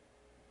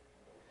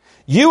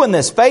 You and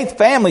this faith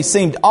family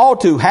seemed all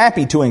too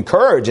happy to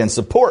encourage and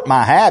support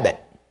my habit.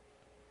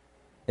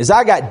 As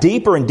I got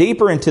deeper and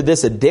deeper into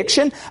this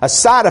addiction, a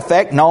side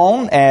effect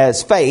known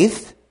as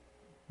faith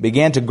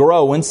began to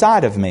grow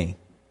inside of me.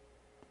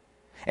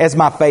 As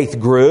my faith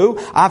grew,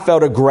 I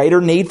felt a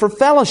greater need for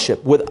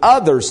fellowship with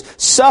others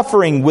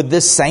suffering with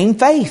this same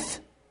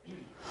faith.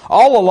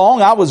 All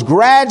along, I was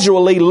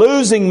gradually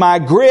losing my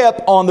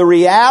grip on the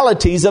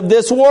realities of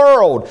this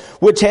world,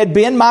 which had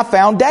been my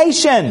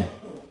foundation.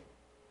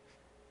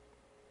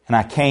 And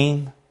I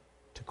came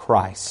to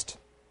Christ.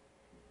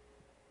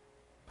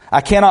 I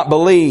cannot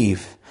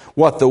believe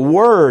what the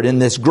Word and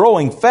this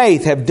growing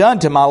faith have done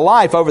to my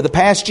life over the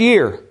past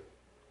year.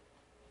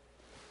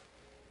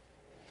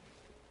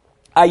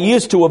 I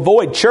used to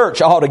avoid church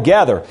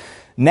altogether.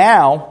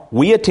 Now,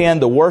 we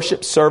attend the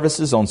worship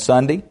services on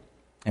Sunday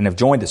and have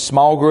joined a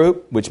small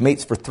group which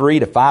meets for 3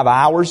 to 5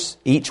 hours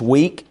each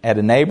week at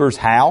a neighbor's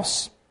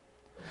house.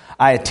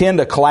 I attend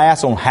a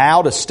class on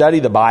how to study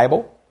the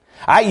Bible.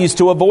 I used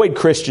to avoid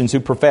Christians who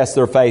profess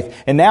their faith,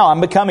 and now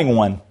I'm becoming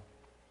one.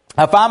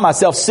 I find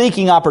myself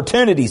seeking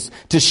opportunities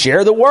to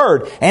share the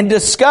Word and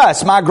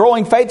discuss my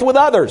growing faith with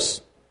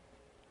others.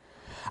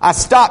 I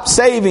stopped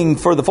saving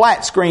for the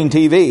flat screen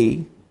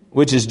TV,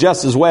 which is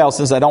just as well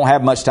since I don't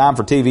have much time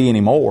for TV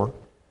anymore.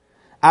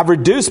 I've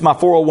reduced my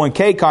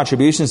 401k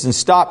contributions and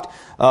stopped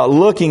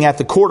looking at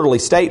the quarterly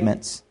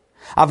statements.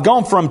 I've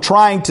gone from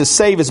trying to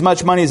save as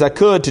much money as I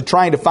could to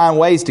trying to find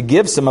ways to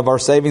give some of our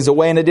savings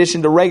away in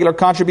addition to regular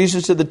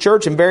contributions to the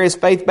church and various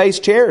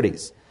faith-based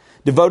charities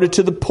devoted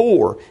to the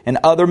poor and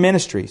other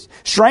ministries.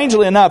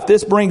 Strangely enough,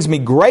 this brings me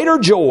greater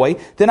joy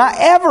than I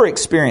ever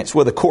experienced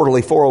with a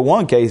quarterly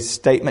 401k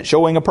statement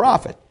showing a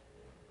profit.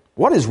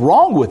 What is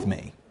wrong with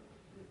me?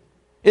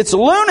 It's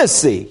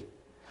lunacy.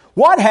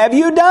 What have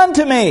you done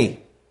to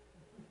me?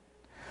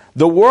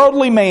 The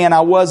worldly man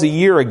I was a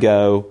year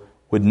ago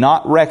would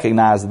not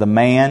recognize the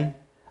man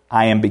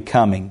I am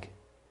becoming.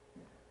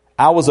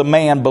 I was a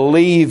man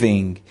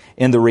believing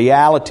in the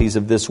realities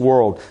of this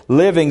world,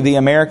 living the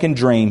American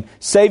dream,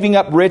 saving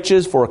up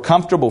riches for a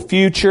comfortable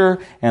future,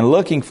 and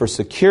looking for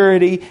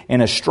security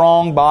and a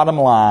strong bottom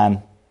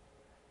line.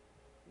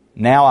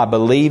 Now I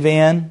believe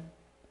in,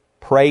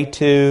 pray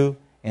to,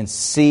 and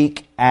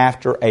seek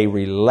after a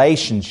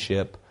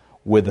relationship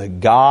with a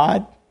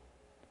God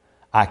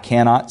I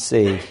cannot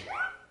see.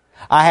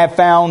 I have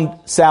found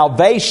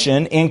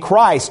salvation in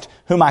Christ,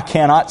 whom I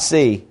cannot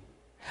see.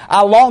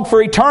 I long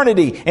for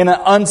eternity in an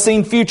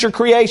unseen future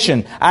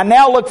creation. I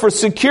now look for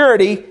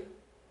security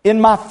in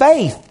my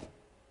faith.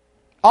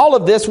 All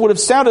of this would have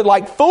sounded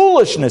like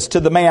foolishness to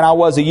the man I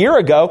was a year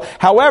ago.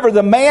 However,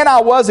 the man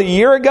I was a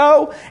year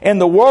ago and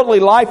the worldly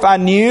life I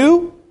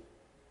knew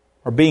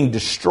are being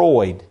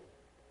destroyed.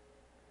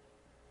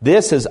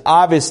 This has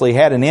obviously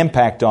had an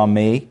impact on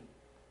me,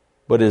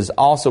 but it has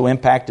also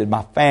impacted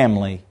my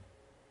family,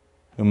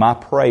 whom I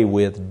pray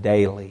with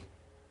daily.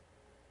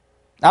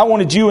 I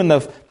wanted you and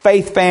the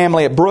faith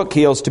family at Brook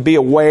Hills to be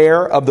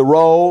aware of the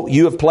role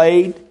you have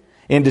played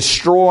in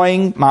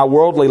destroying my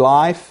worldly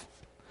life.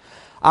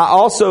 I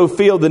also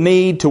feel the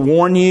need to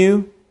warn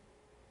you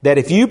that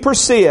if you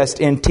persist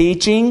in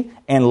teaching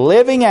and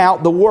living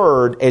out the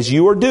Word as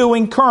you are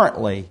doing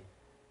currently,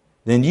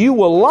 then you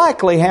will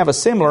likely have a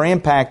similar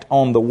impact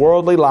on the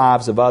worldly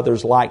lives of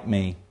others like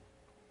me.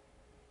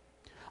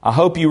 I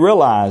hope you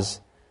realize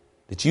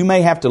that you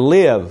may have to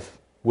live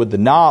with the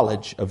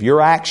knowledge of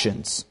your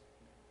actions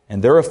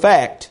and their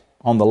effect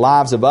on the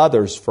lives of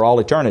others for all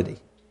eternity.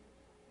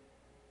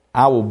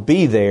 I will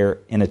be there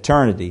in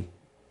eternity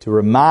to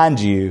remind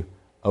you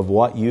of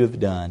what you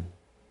have done.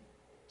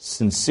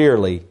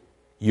 Sincerely,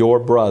 your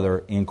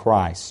brother in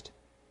Christ.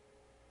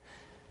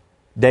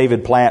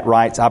 David Platt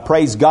writes, I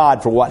praise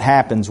God for what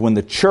happens when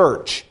the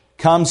church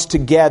comes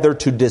together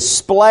to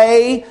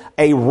display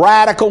a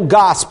radical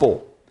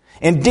gospel.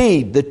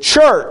 Indeed, the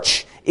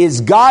church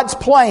is God's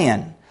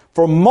plan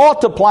for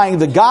multiplying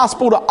the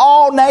gospel to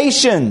all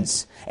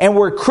nations, and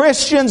where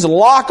Christians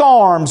lock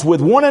arms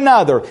with one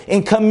another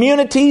in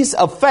communities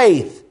of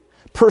faith,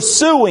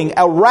 pursuing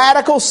a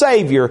radical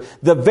Savior,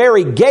 the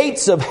very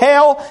gates of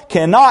hell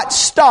cannot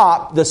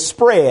stop the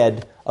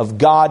spread of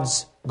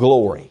God's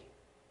glory.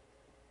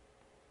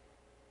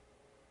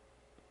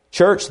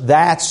 Church,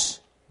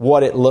 that's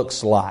what it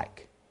looks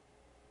like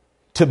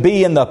to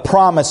be in the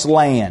promised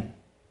land,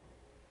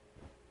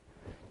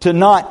 to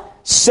not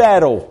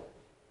settle,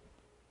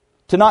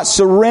 to not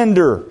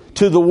surrender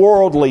to the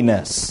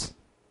worldliness,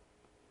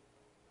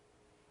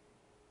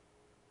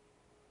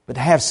 but to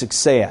have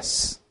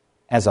success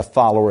as a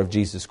follower of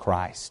Jesus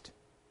Christ.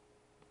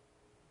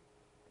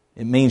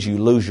 It means you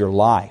lose your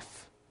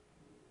life.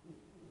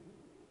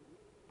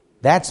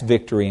 That's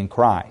victory in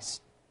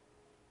Christ.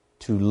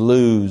 to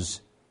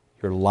lose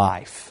your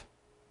life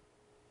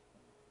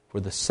for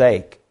the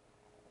sake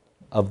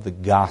of the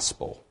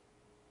gospel?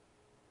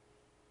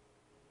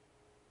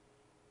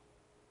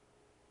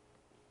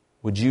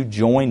 Would you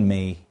join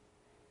me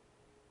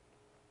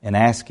in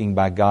asking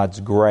by God's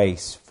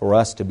grace for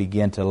us to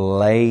begin to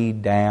lay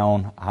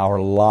down our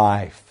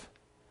life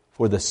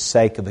for the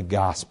sake of the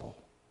gospel?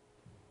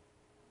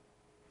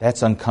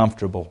 That's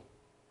uncomfortable.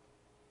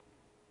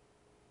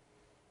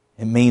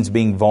 It means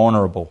being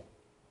vulnerable.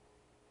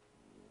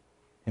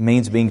 It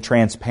means being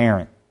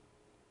transparent.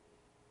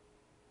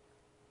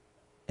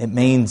 It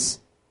means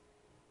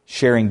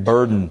sharing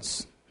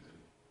burdens.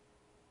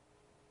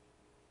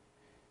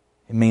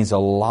 It means a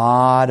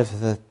lot of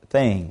the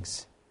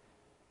things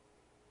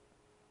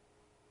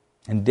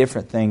and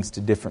different things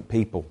to different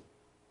people.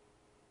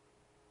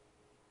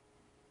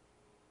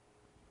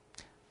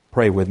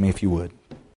 Pray with me if you would.